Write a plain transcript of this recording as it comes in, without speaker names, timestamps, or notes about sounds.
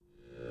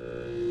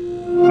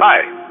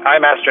Hi,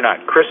 I'm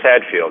astronaut Chris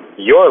Hadfield.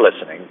 You're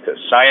listening to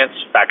Science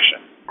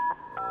Faction.